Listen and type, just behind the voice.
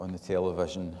on the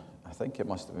television, I think it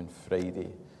must have been Friday,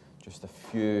 just a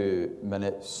few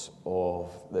minutes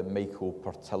of the Michael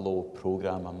Portillo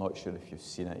programme. I'm not sure if you've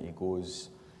seen it. He goes,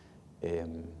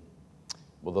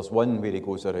 well, there's one where he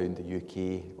goes around the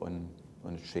UK on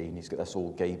a train. He's got this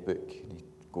old guidebook, and he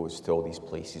goes to all these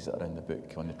places that are in the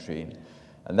book on the train.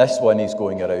 And this one, he's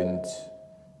going around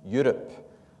Europe.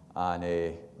 And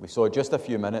we saw just a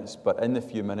few minutes, but in the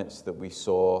few minutes that we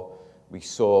saw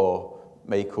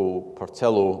Michael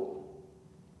Portillo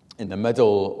in the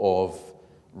middle of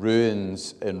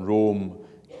ruins in Rome,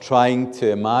 trying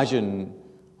to imagine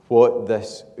what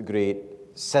this great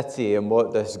city and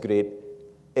what this great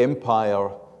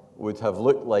empire would have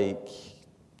looked like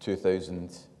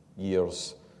 2,000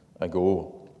 years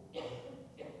ago.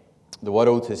 The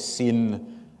world has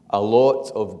seen a lot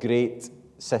of great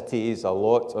cities, a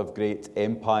lot of great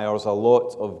empires, a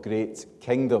lot of great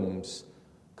kingdoms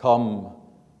come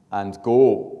and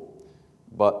go.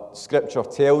 But Scripture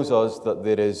tells us that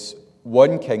there is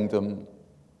one kingdom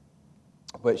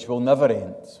which will never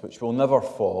end, which will never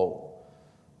fall,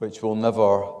 which will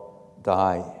never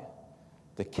die.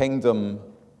 The kingdom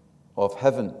of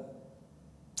heaven.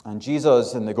 And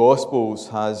Jesus in the Gospels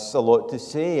has a lot to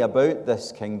say about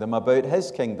this kingdom, about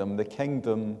his kingdom, the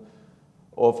kingdom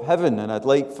of heaven. And I'd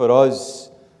like for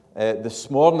us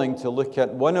this morning to look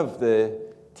at one of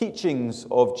the teachings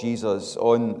of Jesus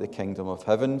on the kingdom of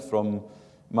heaven from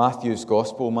Matthew's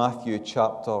Gospel, Matthew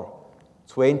chapter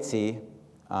 20,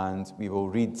 and we will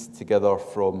read together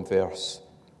from verse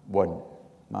 1.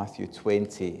 Matthew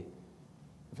 20,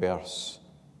 verse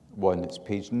 1. It's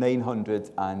page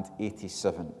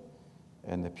 987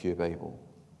 in the Pew Bible.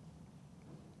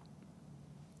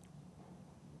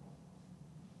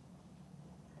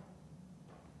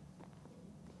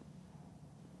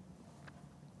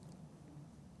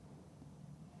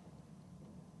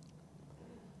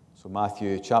 So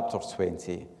Matthew chapter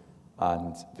 20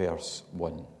 and verse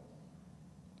 1.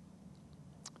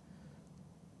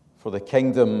 For the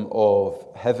kingdom of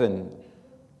heaven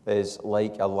is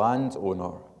like a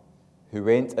landowner who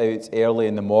went out early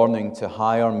in the morning to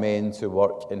hire men to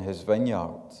work in his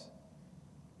vineyard.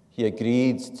 He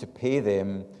agreed to pay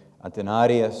them a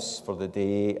denarius for the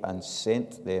day and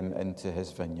sent them into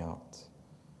his vineyard.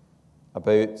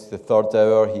 About the third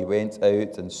hour he went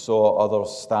out and saw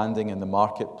others standing in the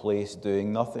marketplace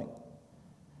doing nothing.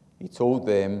 He told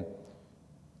them,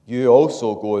 "You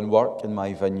also go and work in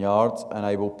my vineyard, and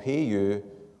I will pay you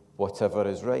whatever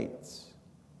is right."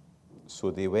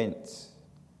 So they went.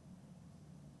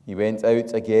 He went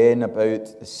out again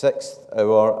about the 6th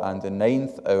hour and the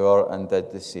 9th hour and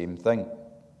did the same thing.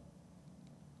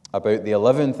 About the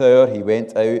 11th hour he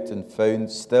went out and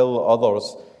found still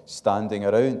others standing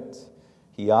around.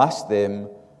 He asked them,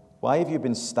 "Why have you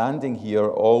been standing here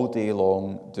all day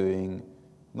long doing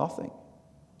nothing?"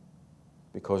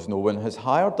 "Because no one has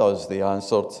hired us," they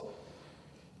answered.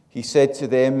 He said to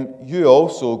them, "You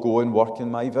also go and work in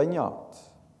my vineyard."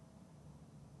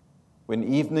 When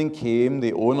evening came,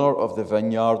 the owner of the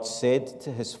vineyard said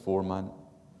to his foreman,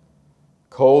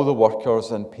 "Call the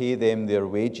workers and pay them their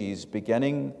wages,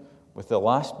 beginning with the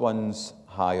last ones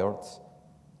hired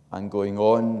and going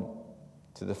on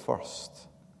to the first."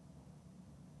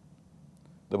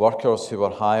 The workers who were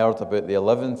hired about the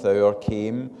 11th hour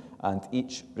came, and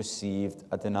each received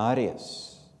a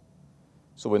denarius.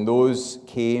 So when those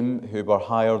came who were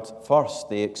hired first,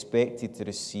 they expected to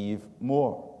receive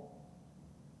more.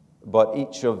 But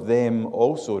each of them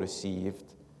also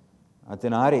received a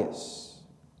denarius.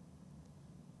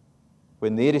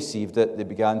 When they received it, they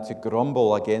began to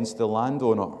grumble against the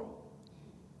landowner.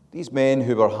 "These men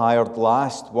who were hired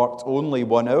last worked only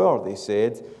 1 hour," they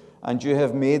said, "and you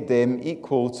have made them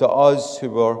equal to us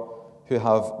who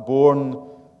have borne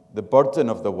the burden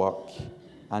of the work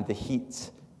and the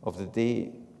heat of the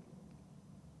day."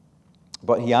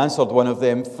 But he answered one of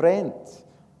them, "Friend,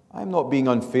 I am not being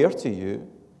unfair to you.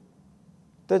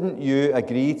 Didn't you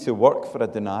agree to work for a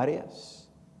denarius?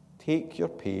 Take your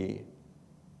pay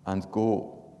and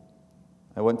go.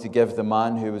 I want to give the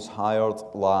man who was hired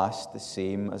last the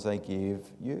same as I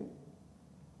gave you.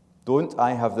 Don't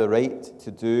I have the right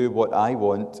to do what I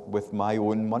want with my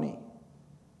own money?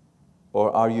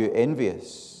 Or are you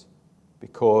envious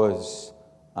because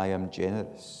I am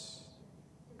generous?"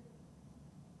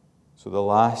 So the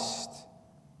last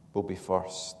will be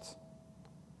first,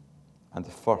 and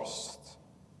the first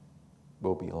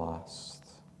will be last.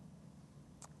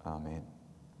 Amen.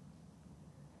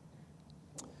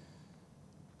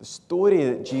 The story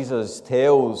that Jesus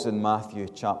tells in Matthew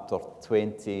chapter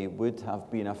 20 would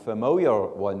have been a familiar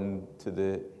one to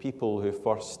the people who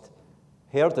first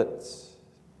heard it.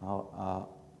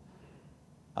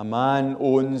 A man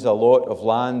owns a lot of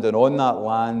land, and on that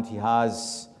land he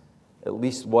has at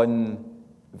least one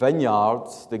vineyard.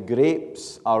 The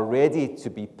grapes are ready to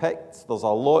be picked. There's a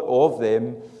lot of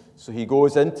them. So he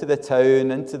goes into the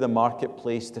town, into the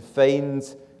marketplace to find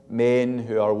men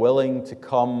who are willing to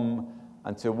come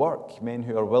and to work, men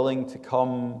who are willing to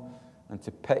come and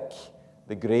to pick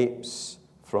the grapes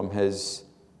from his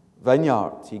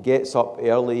vineyard. He gets up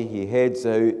early, he heads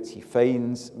out, he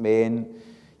finds men,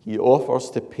 he offers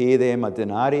to pay them a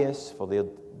denarius for their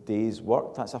day's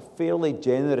work. That's a fairly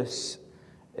generous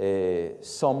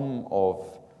sum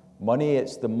of money.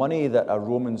 It's the money that a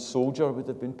Roman soldier would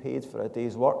have been paid for a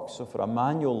day's work. So for a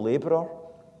manual labourer,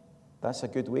 that's a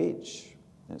good wage.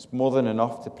 It's more than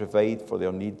enough to provide for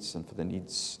their needs and for the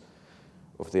needs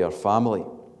of their family.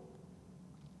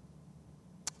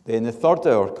 Then the third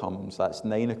hour comes. That's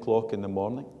 9 o'clock in the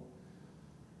morning.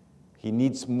 He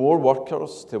needs more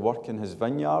workers to work in his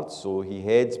vineyard, so he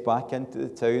heads back into the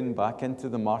town, back into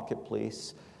the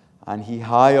marketplace, and he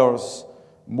hires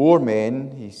more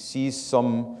men. He sees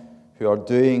some who are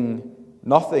doing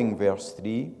nothing, verse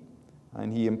 3,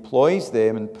 and he employs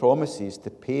them and promises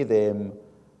to pay them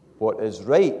what is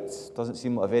right. Doesn't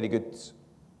seem like a very good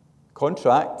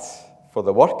contract for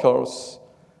the workers,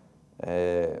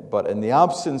 but in the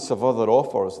absence of other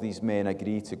offers, these men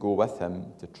agree to go with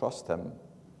him, to trust him,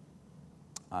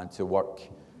 and to work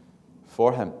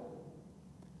for him.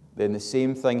 Then the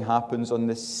same thing happens on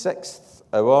the 6th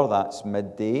hour, that's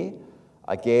midday.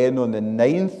 Again on the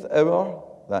 9th hour,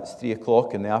 that's 3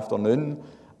 o'clock in the afternoon.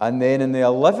 And then in the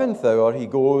 11th hour, he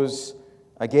goes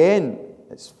again.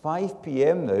 It's 5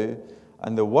 p.m. now,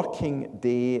 and the working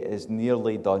day is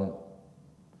nearly done.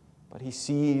 But he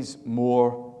sees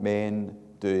more men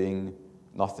doing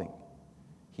nothing.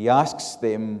 He asks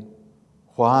them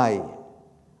why,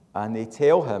 and they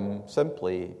tell him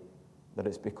simply that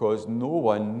it's because no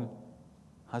one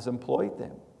has employed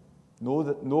them.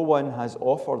 No one has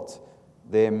offered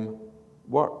them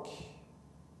work.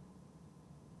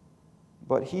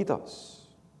 But he does.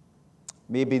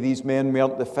 Maybe these men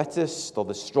weren't the fittest or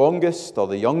the strongest or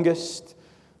the youngest.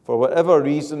 For whatever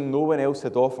reason, no one else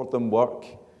had offered them work.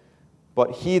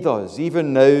 But he does,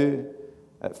 even now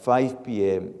at 5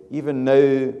 p.m., even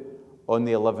now on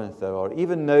the 11th hour,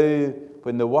 even now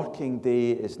when the working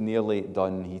day is nearly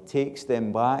done, he takes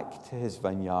them back to his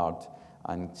vineyard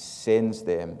and sends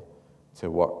them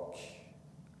to work.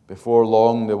 Before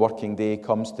long, the working day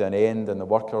comes to an end and the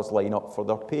workers line up for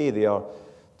their pay. They are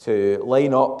to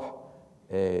line up,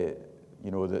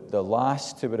 the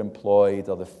last who were employed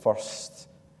are the first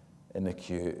in the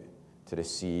queue to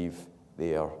receive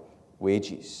their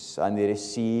wages. And they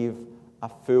receive a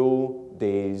full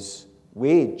day's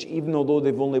wage, even although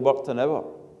they've only worked an hour.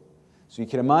 So you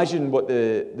can imagine what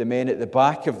the men at the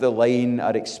back of the line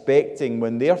are expecting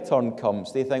when their turn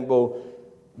comes. They think, well,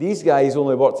 these guys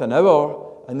only worked an hour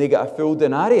and they get a full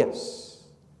denarius.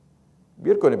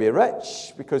 We're going to be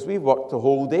rich because we've worked the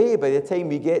whole day. By the time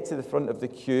we get to the front of the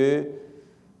queue,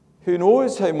 who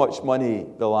knows how much money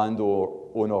the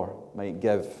landowner might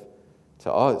give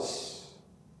to us.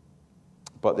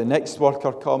 But the next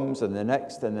worker comes, and the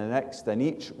next, and the next, and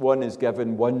each one is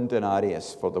given one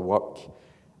denarius for the work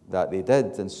that they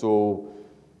did. And so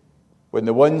when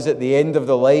the ones at the end of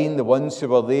the line, the ones who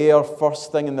were there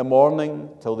first thing in the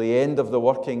morning till the end of the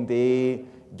working day,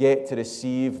 get to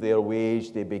receive their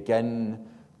wage, they begin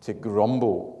to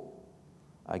grumble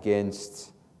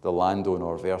against the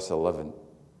landowner. Verse 11.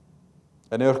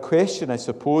 And our question, I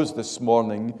suppose, this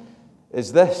morning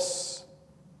is this: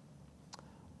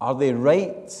 are they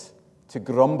right to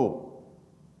grumble?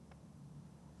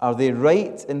 Are they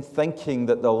right in thinking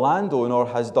that the landowner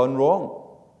has done wrong?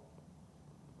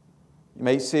 You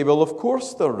might say, well, of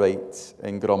course they're right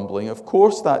in grumbling. Of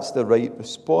course that's the right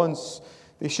response.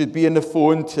 They should be on the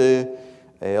phone to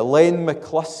Len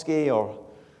McCluskey or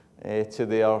to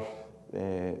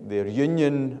their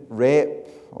union rep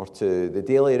or to the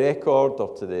Daily Record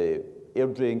or to the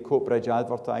Airdrie and Coatbridge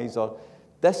Advertiser.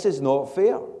 This is not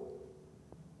fair.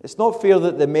 It's not fair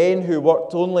that the men who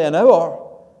worked only an hour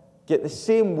get the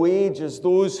same wage as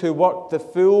those who worked the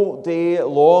full day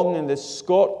long in the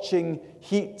scorching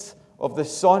heat of the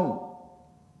sun.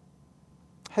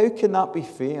 How can that be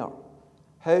fair?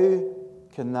 How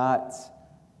can that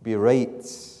be right?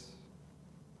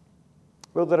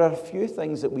 Well, there are a few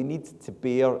things that we need to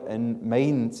bear in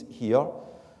mind here.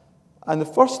 And the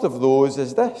first of those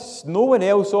is this: no one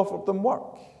else offered them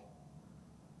work.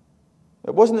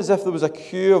 It wasn't as if there was a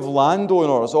queue of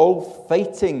landowners all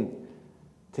fighting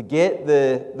to get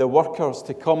the workers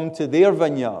to come to their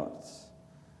vineyards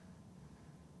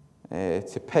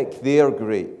to pick their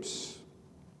grapes.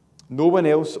 No one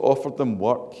else offered them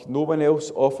work. No one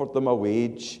else offered them a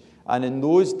wage. And in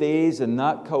those days, in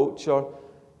that culture,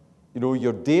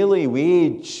 your daily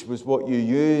wage was what you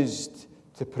used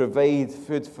to provide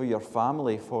food for your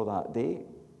family for that day.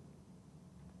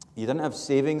 You didn't have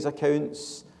savings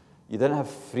accounts. You didn't have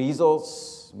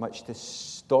freezers, much to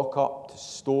stock up, to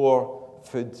store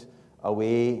food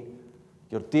away.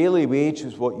 Your daily wage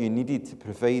was what you needed to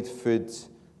provide food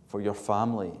for your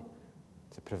family,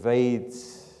 to provide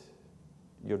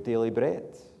your daily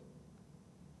bread.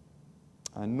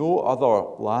 And no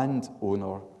other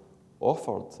landowner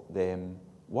offered them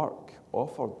work,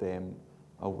 offered them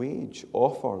a wage,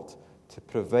 offered to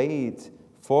provide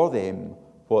for them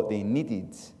what they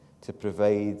needed to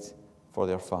provide for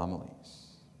their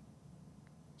families.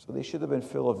 So they should have been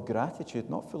full of gratitude,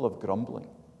 not full of grumbling.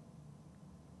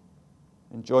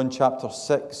 In John chapter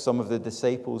 6, some of the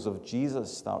disciples of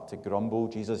Jesus start to grumble.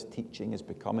 Jesus' teaching is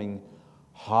becoming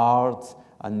hard,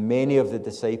 and many of the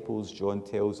disciples, John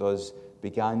tells us,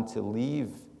 began to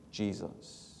leave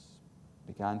Jesus,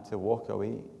 began to walk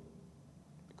away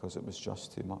because it was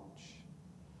just too much,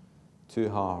 too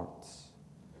hard.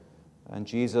 And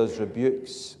Jesus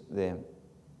rebukes them.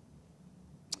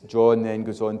 John then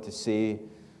goes on to say,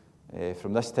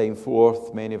 from this time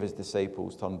forth, many of his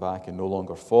disciples turned back and no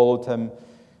longer followed him.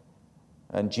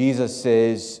 And Jesus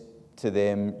says to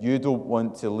them, you don't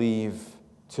want to leave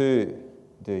too,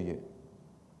 do you?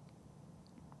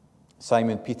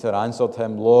 Simon Peter answered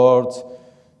him, Lord,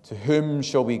 to whom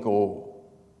shall we go?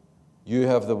 You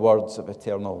have the words of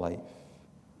eternal life.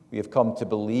 We have come to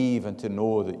believe and to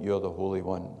know that you are the Holy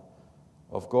One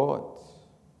of God.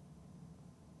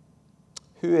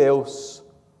 Who else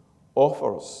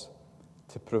offers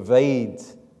to provide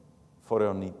for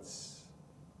our needs?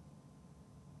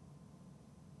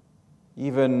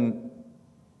 Even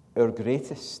our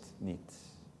greatest needs.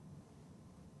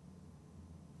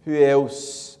 Who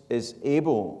else is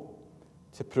able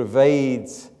to provide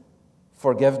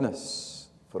forgiveness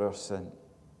for our sin?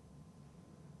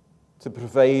 To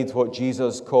provide what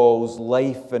Jesus calls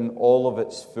life in all of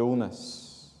its fullness.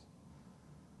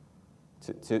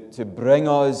 To bring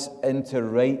us into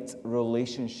right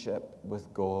relationship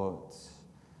with God.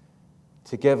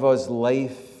 To give us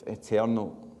life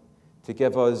eternal. To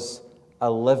give us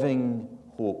a living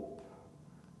hope.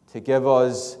 To give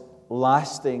us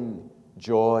lasting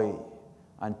joy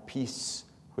and peace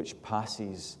which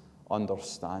passes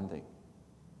understanding.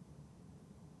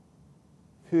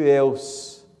 Who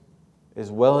else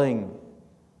is willing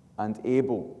and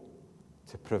able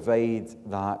to provide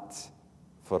that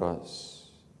for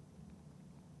us?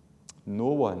 No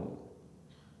one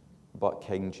but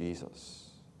King Jesus.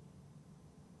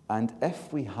 And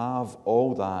if we have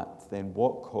all that, then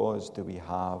what cause do we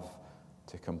have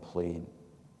to complain?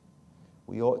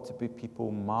 We ought to be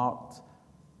people marked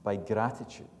by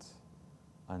gratitude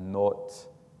and not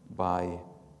by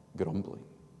grumbling.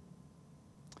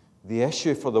 The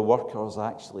issue for the workers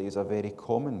actually is a very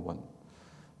common one.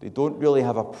 They don't really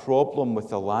have a problem with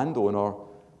the landowner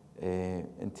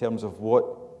in terms of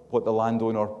what the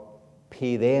landowner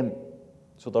pay them.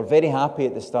 So they're very happy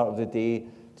at the start of the day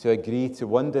to agree to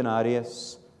 1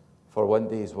 denarius for 1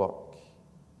 day's work.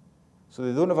 So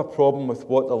they don't have a problem with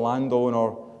what the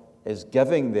landowner is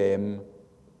giving them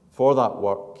for that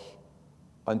work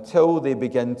until they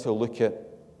begin to look at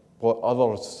what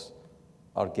others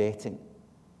are getting.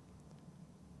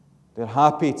 They're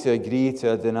happy to agree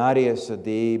to 1 denarius a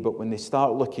day, but when they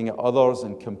start looking at others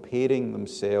and comparing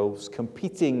themselves,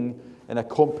 competing in a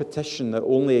competition that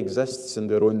only exists in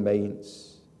their own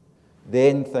minds,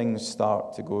 then things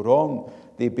start to go wrong.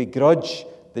 They begrudge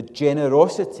the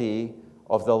generosity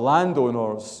of the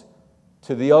landowners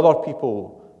to the other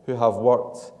people who have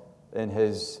worked in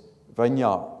his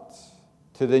vineyard,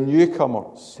 to the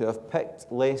newcomers who have picked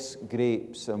less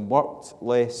grapes and worked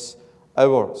less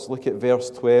hours. Look at verse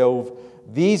 12.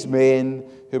 These men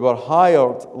who were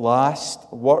hired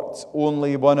last worked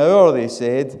only 1 hour, they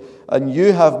said, and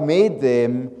you have made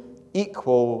them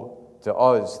equal to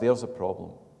us. There's a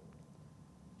problem.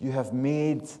 You have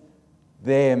made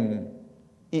them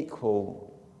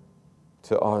equal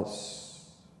to us.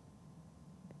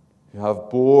 You have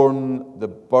borne the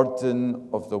burden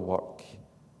of the work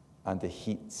and the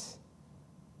heat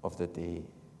of the day.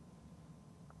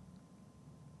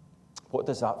 What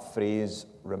does that phrase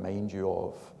remind you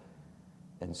of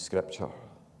in Scripture?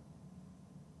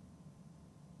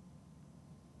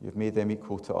 You've made them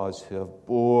equal to us who have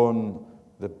borne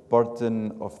the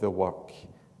burden of the work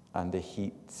and the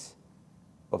heat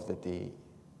of the day.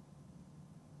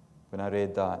 When I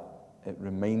read that, it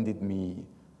reminded me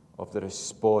of the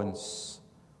response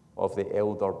of the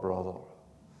elder brother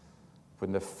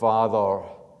when the Father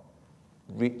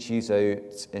reaches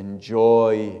out in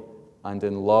joy and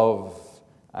in love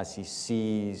as he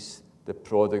sees the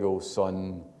prodigal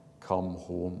son come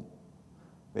home.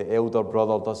 The elder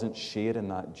brother doesn't share in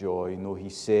that joy. No, he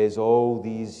says, all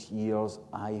these years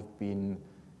I've been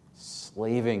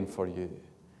slaving for you,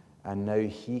 and now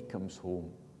he comes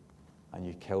home and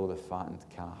you kill the fattened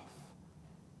calf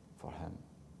for him.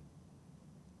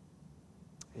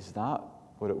 Is that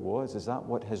what it was? Is that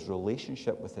what his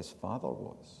relationship with his father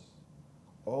was?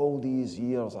 All these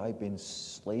years I've been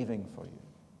slaving for you.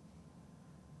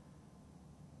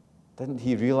 Didn't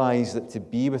he realize that to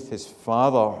be with his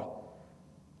father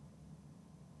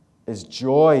is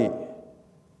joy?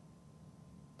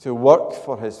 To work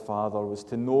for his father was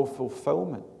to know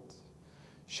fulfillment.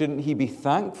 Shouldn't he be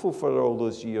thankful for all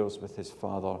those years with his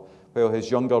father while his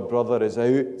younger brother is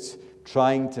out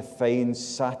trying to find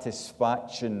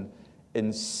satisfaction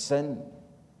in sin?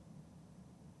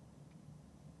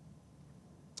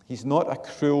 He's not a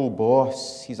cruel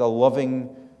boss. He's a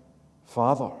loving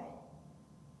father.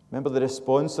 Remember the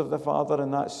response of the father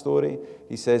in that story?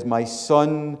 He says, my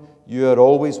son, you are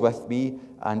always with me,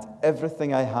 and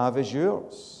everything I have is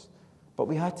yours. But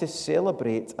we had to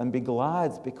celebrate and be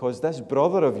glad because this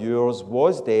brother of yours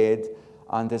was dead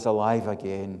and is alive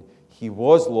again. He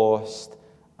was lost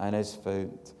and is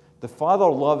found. The father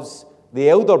loves the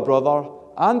elder brother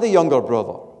and the younger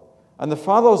brother. And the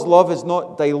father's love is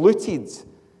not diluted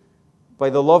by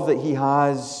the love that he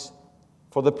has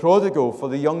for the prodigal, for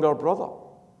the younger brother.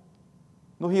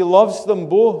 No, he loves them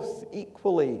both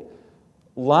equally,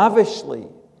 lavishly,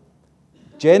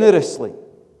 generously.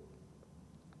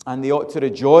 And they ought to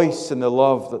rejoice in the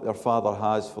love that their father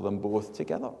has for them both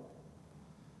together.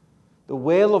 The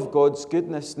well of God's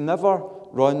goodness never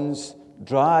runs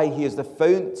dry. He is the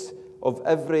fount of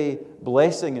every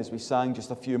blessing, as we sang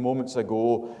just a few moments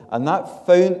ago. And that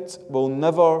fount will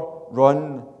never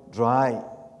run dry.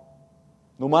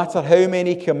 No matter how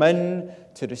many come in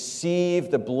to receive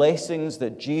the blessings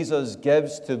that Jesus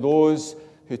gives to those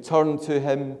who turn to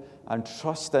him and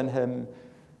trust in him,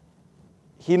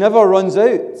 he never runs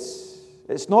out.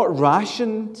 It's not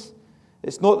rationed.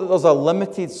 It's not that there's a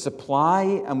limited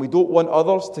supply and we don't want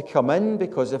others to come in,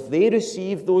 because if they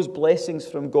receive those blessings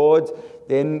from God,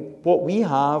 then what we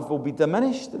have will be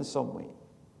diminished in some way.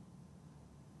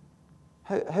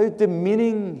 How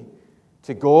demeaning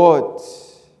to God,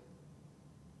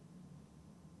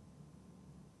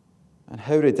 and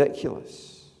how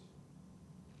ridiculous.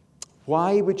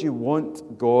 Why would you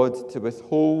want God to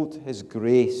withhold his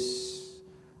grace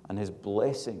and his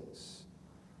blessings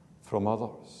from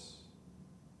others?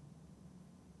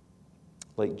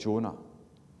 Like Jonah.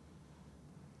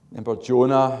 Remember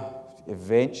Jonah,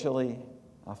 eventually,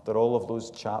 after all of those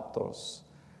chapters,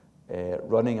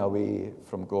 running away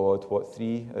from God,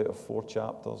 3 out of 4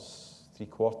 chapters,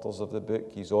 3/4 of the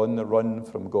book, he's on the run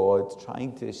from God,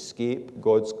 trying to escape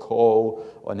God's call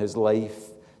on his life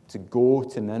to go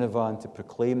to Nineveh and to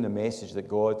proclaim the message that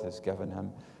God has given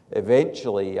him.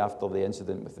 Eventually, after the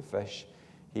incident with the fish,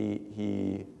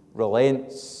 he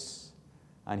relents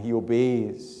and he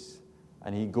obeys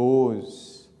and he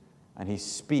goes and he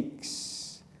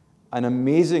speaks. And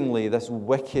amazingly, this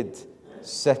wicked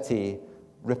city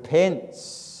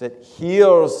repents. It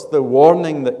hears the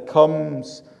warning that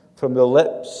comes from the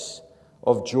lips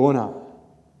of Jonah,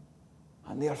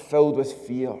 and they are filled with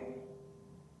fear.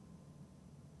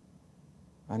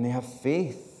 And they have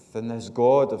faith in this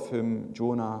God of whom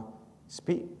Jonah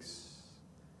speaks.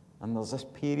 And there's this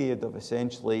period of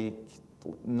essentially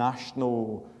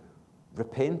national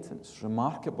repentance,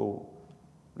 remarkable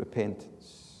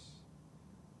repentance.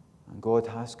 And God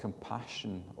has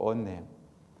compassion on them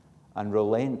and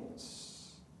relents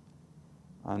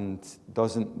and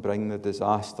doesn't bring the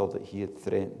disaster that he had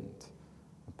threatened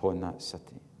upon that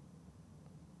city.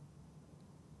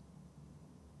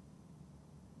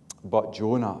 But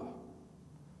Jonah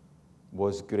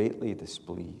was greatly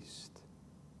displeased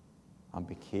and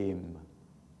became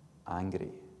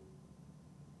angry.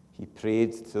 He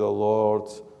prayed to the Lord,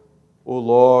 "O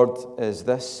Lord, is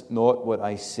this not what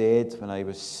I said when I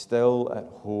was still at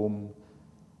home?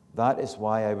 That is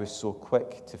why I was so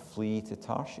quick to flee to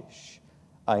Tarshish.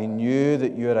 I knew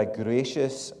that you are a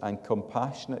gracious and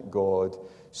compassionate God,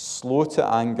 slow to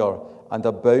anger and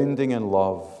abounding in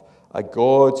love, a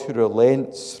God who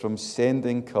relents from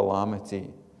sending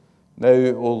calamity. Now,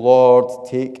 O Lord,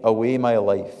 take away my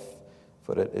life,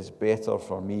 for it is better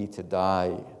for me to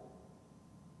die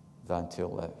than to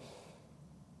live."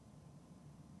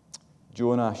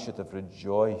 Jonah should have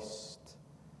rejoiced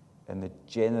in the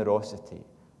generosity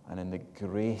and in the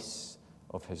grace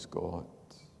of his God.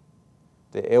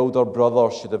 The elder brother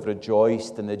should have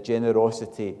rejoiced in the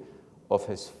generosity of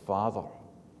his father.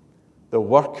 The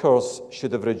workers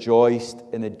should have rejoiced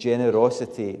in the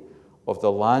generosity of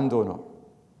the landowner,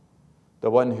 the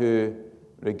one who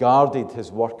regarded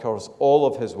his workers, all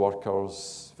of his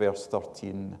workers, verse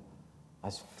 13,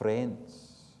 as friends.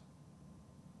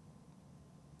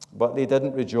 But they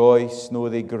didn't rejoice, no,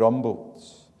 they grumbled.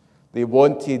 They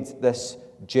wanted this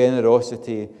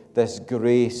generosity, this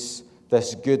grace,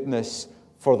 this goodness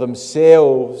for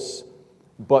themselves,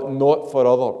 but not for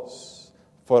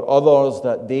others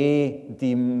that they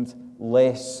deemed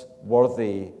less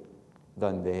worthy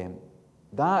than them.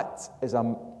 That is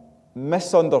a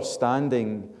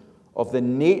misunderstanding of the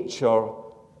nature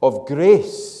of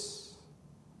grace.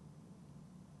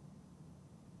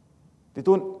 They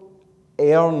don't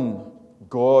earn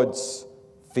God's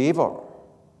favor.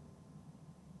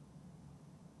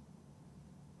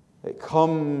 It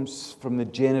comes from the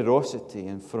generosity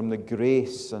and from the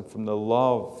grace and from the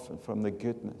love and from the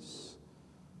goodness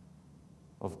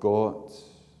of God.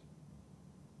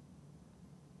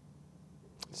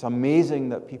 It's amazing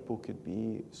that people could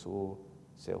be so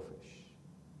selfish.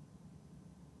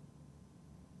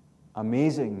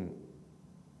 Amazing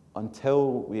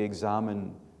until we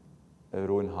examine our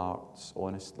own hearts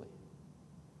honestly.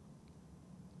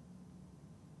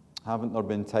 Haven't there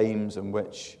been times in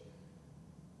which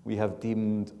we have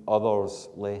deemed others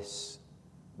less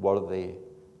worthy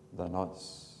than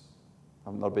us?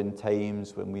 Haven't there been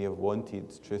times when we have wanted,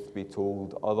 truth be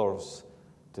told, others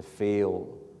to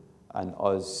fail and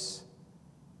us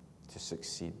to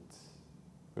succeed?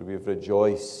 Where we have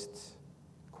rejoiced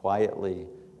quietly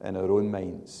in our own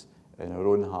minds, in our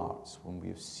own hearts, when we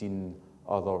have seen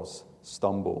others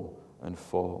stumble and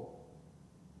fall.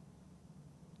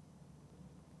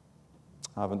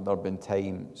 Haven't there been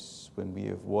times when we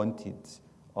have wanted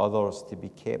others to be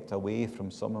kept away from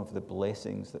some of the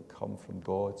blessings that come from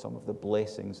God, some of the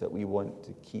blessings that we want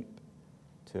to keep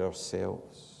to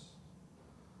ourselves?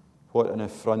 What an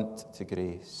affront to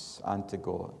grace and to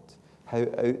God. How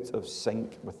out of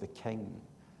sync with the King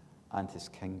and his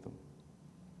kingdom.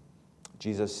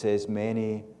 Jesus says,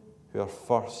 many who are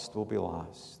first will be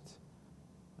last,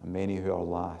 and many who are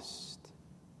last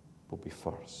will be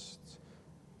first.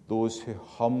 Those who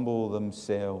humble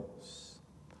themselves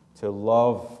to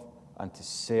love and to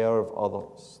serve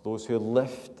others, those who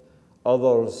lift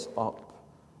others up,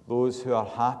 those who are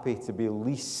happy to be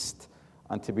least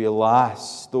and to be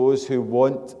last, those who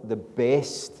want the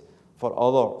best for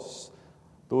others,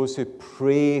 those who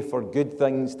pray for good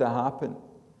things to happen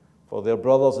for their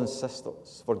brothers and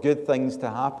sisters, for good things to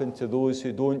happen to those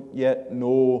who don't yet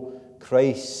know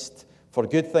Christ, for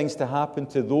good things to happen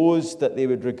to those that they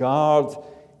would regard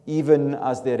even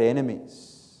as their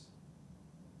enemies.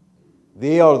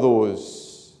 They are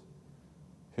those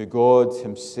who God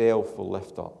himself will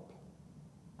lift up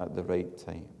at the right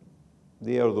time.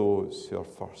 They are those who are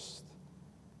first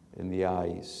in the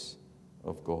eyes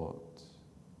of God.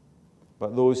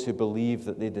 But those who believe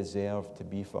that they deserve to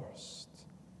be first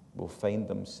will find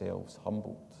themselves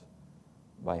humbled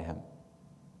by him.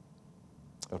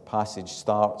 Our passage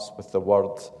starts with the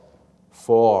word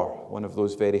for, one of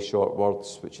those very short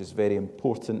words, which is very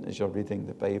important as you're reading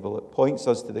the Bible. It points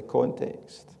us to the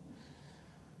context,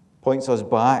 points us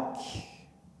back.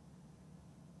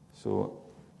 So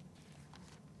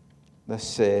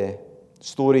this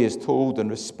story is told in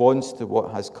response to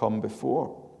what has come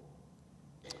before.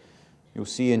 You'll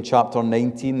see in chapter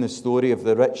 19 the story of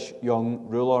the rich young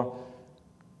ruler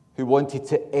who wanted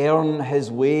to earn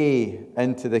his way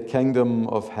into the kingdom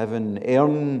of heaven,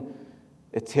 earn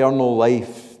eternal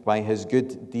life by his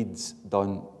good deeds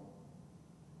done,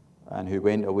 and who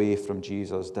went away from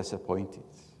Jesus disappointed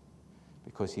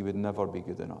because he would never be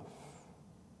good enough.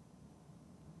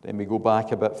 Then we go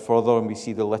back a bit further and we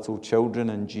see the little children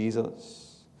in Jesus.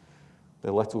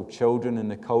 The little children in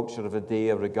the culture of the day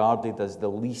are regarded as the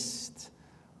least.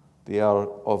 They are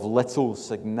of little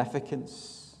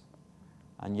significance.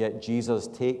 And yet Jesus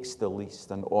takes the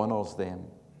least and honors them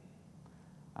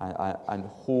and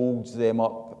holds them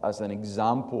up as an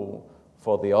example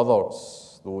for the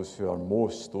others, those who are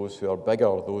most, those who are bigger,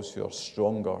 those who are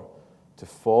stronger, to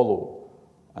follow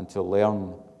and to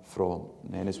learn from.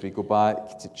 And then as we go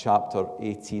back to chapter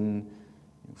 18,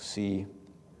 you'll see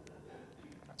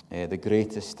the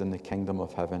greatest in the kingdom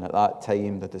of heaven. At that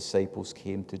time, the disciples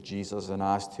came to Jesus and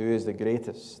asked, who is the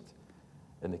greatest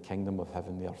in the kingdom of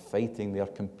heaven? They are fighting, they are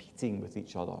competing with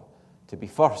each other to be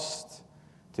first,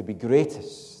 to be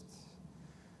greatest.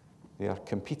 They are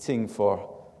competing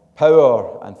for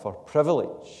power and for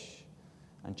privilege.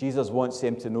 And Jesus wants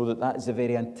them to know that that is the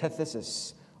very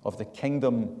antithesis of the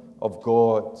kingdom of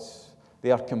God.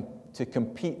 They are to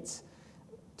compete,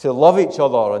 to love each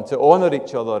other and to honor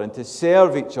each other and to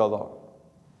serve each other.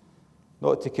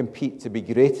 Not to compete to be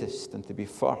greatest and to be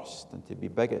first and to be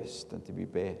biggest and to be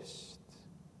best.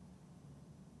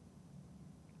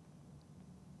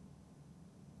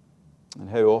 And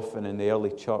how often in the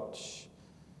early church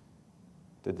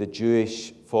did the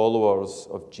Jewish followers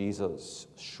of Jesus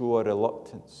show a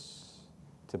reluctance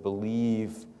to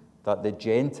believe that the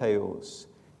Gentiles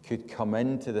could come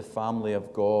into the family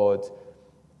of God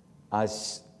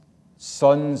as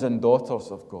sons and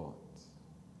daughters of God,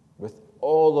 with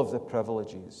all of the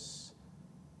privileges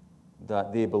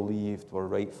that they believed were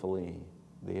rightfully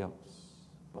theirs.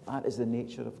 But that is the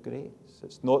nature of grace.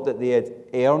 It's not that they had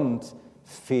earned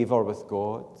favor with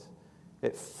God.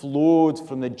 It flowed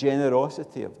from the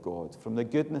generosity of God, from the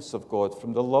goodness of God,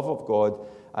 from the love of God.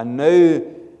 And now,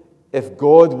 if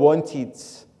God wanted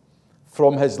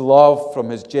from his love, from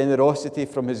his generosity,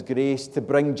 from his grace, to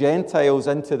bring Gentiles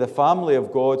into the family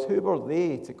of God, who were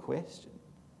they to question?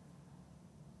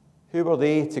 Who were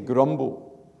they to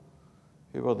grumble?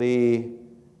 Who were they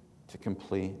to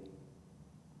complain?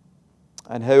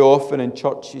 And how often in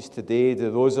churches today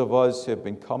do those of us who have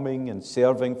been coming and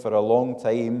serving for a long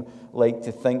time like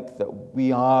to think that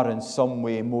we are in some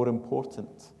way more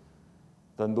important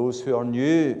than those who are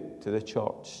new to the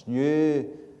church, new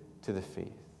to the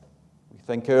faith? We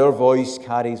think our voice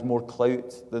carries more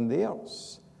clout than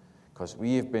theirs because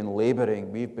we've been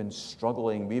laboring, we've been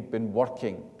struggling, we've been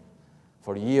working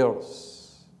for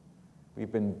years.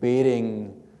 We've been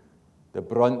bearing the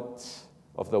brunt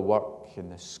of the work in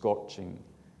the scorching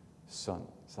sun.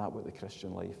 Is that what the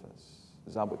Christian life is?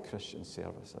 Is that what Christian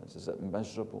service is? Is it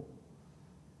miserable?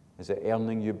 Is it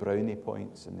earning you brownie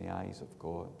points in the eyes of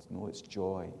God? No, it's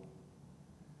joy.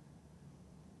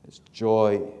 It's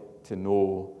joy to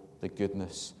know the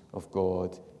goodness of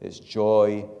God. It's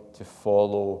joy to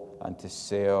follow and to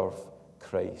serve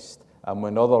Christ. And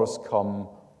when others come,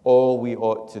 all we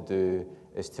ought to do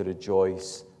is to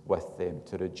rejoice with them,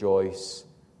 to rejoice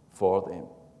for them.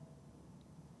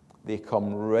 They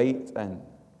come right in.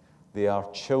 They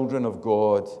are children of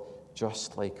God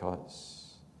just like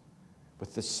us,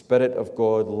 with the Spirit of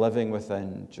God living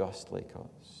within just like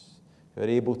us. Who are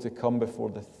able to come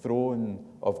before the throne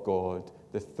of God,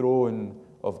 the throne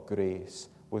of grace,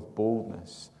 with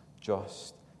boldness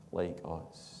just like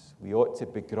us. We ought to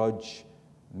begrudge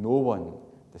no one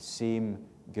the same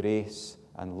grace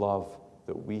and love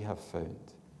that we have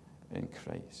found in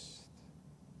Christ.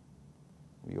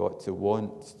 We ought to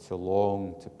want, to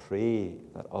long, to pray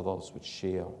that others would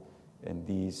share in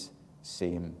these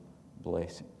same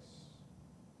blessings.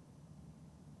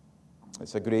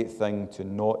 It's a great thing to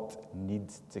not need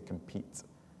to compete,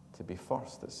 to be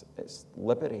first. It's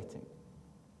liberating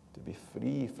to be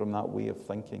free from that way of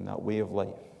thinking, that way of life.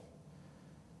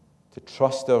 To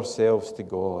trust ourselves to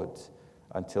God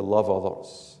and to love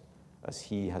others as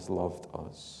He has loved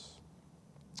us.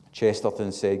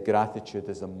 Chesterton said, "Gratitude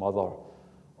is the mother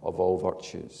of all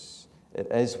virtues." It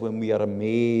is when we are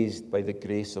amazed by the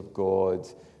grace of God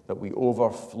that we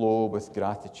overflow with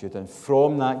gratitude. And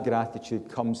from that gratitude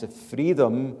comes a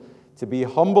freedom to be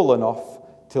humble enough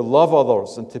to love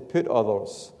others and to put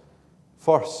others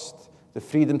first. The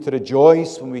freedom to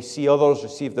rejoice when we see others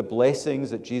receive the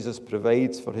blessings that Jesus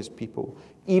provides for His people,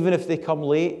 even if they come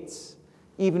late,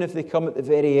 even if they come at the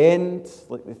very end,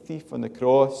 like the thief on the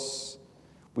cross.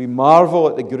 We marvel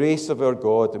at the grace of our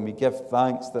God and we give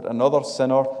thanks that another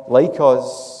sinner like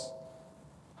us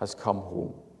has come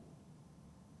home.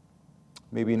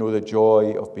 May we know the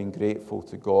joy of being grateful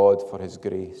to God for His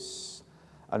grace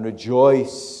and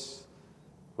rejoice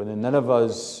when the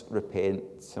Ninevehs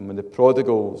repent and when the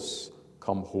prodigals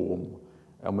come home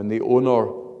and when the owner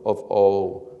of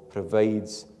all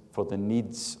provides for the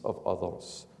needs of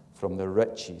others from the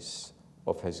riches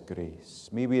of His grace.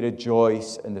 May we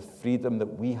rejoice in the freedom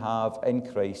that we have in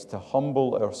Christ to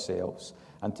humble ourselves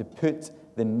and to put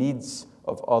the needs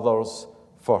of others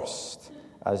first,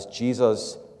 as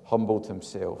Jesus humbled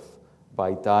Himself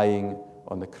by dying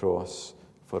on the cross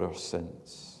for our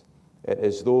sins. It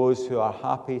is those who are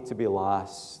happy to be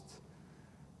last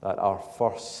that are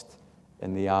first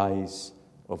in the eyes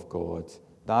of God.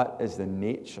 That is the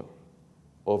nature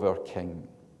of our King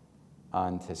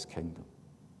and His kingdom.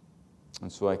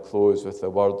 And so I close with the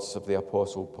words of the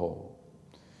Apostle Paul,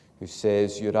 who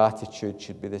says, "Your attitude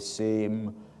should be the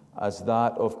same as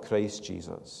that of Christ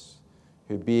Jesus,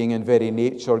 who being in very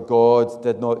nature God,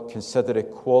 did not consider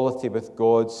equality with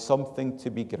God something to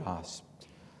be grasped,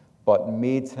 but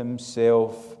made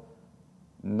Himself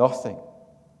nothing."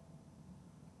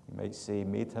 You might say,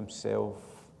 made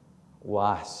Himself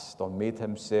last or made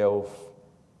himself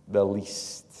the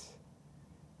least,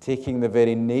 taking the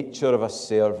very nature of a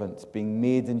servant, being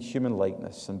made in human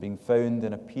likeness and being found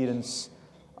in appearance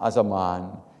as a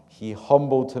man, he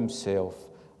humbled himself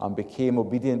and became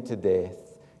obedient to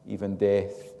death, even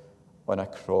death on a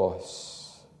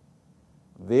cross.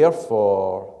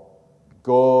 Therefore,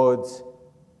 God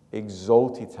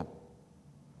exalted him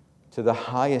to the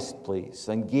highest place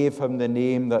and gave him the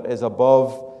name that is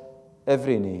above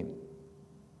every name,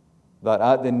 that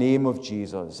at the name of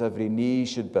Jesus every knee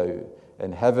should bow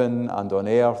in heaven and on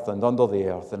earth and under the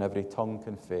earth, and every tongue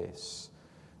confess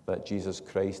that Jesus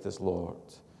Christ is Lord,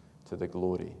 to the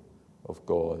glory of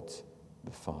God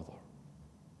the Father.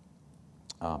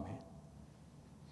 Amen.